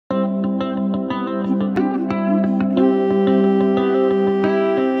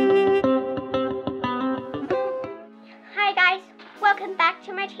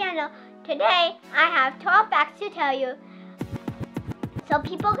today I have 12 facts to tell you so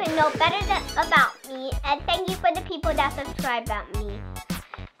people can know better about me, and thank you for the people that subscribe about me.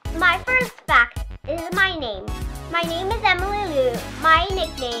 My first fact is my name. My name is Emily Liu. My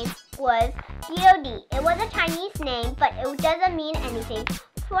nickname was DOD. It was a Chinese name, but it doesn't mean anything.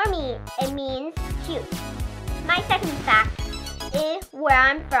 For me, it means cute. My second fact is where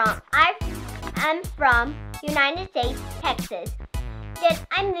I'm from. I am from United States, Texas. Then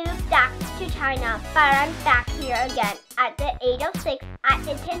I moved back to China, but I'm back here again. At the age of 6, I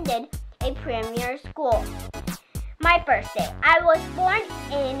attended a premier school. My birthday. I was born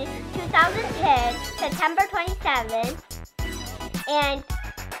in 2010, September 27th, and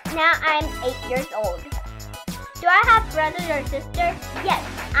now I'm 8 years old. Do I have brothers or sisters? Yes,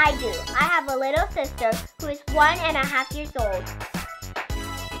 I do. I have a little sister who is 1.5 years old.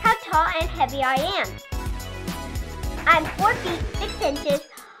 How tall and heavy I am. I'm 4 feet 6 inches,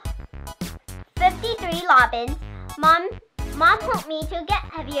 53 lobins. Mom told me to get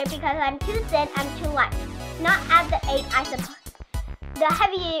heavier because I'm too thin and too light. Not at the age the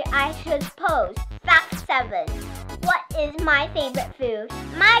heavier I should suppose. Fact 7. What is my favorite food?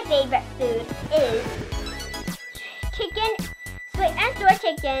 My favorite food is chicken, sweet and sour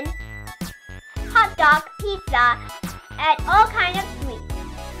chicken, hot dog, pizza, and all kinds of sweets.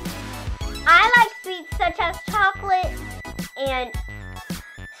 I like sweets such as chocolate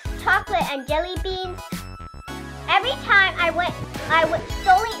and jelly beans. Every time I went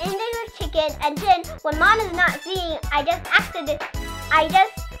solely into the chicken, and then when Mom is not seeing, I just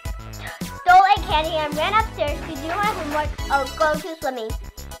stole a candy and ran upstairs to do my homework or go to swimming.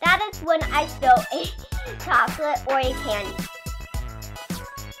 That is when I stole a chocolate or a candy.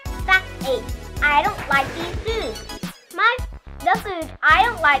 Fact 8. I don't like these foods. The foods I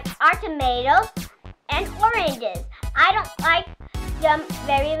don't like are tomatoes and oranges. I don't like them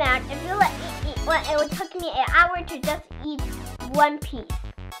very much. If you let me eat one, it would take me an hour to just eat one piece.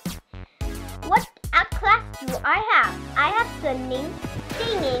 What class do I have? I have swimming,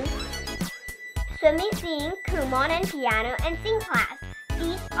 singing, Kumon, and piano and sing class.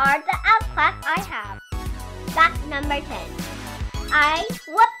 These are the class I have. Fact number 10.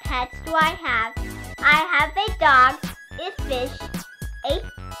 What pets do I have? I have a dog, a fish, a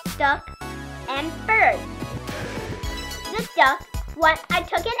duck, and bird. The duck, when I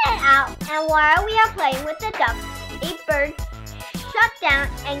took it out, and while we are playing with the duck, a bird shut down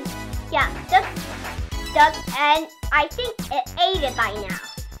and got the duck, and I think it ate it by now.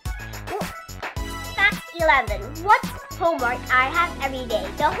 Fact 11. What homework I have every day?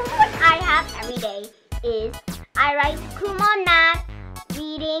 The homework I have every day is I write Kumon math,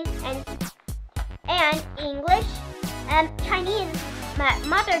 reading, and English, and Chinese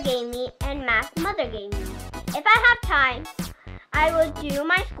mother gave me, and math mother gave me. If I have time, I will do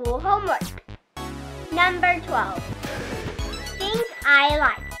my school homework. Number 12. Things I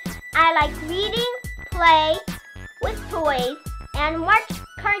like. I like reading, play with toys, and watch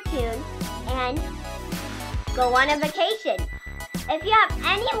cartoons, and go on a vacation. If you have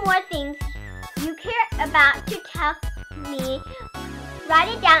any more things you care about to tell me, write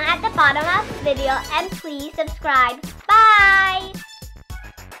it down at the bottom of the video, and please subscribe. Bye!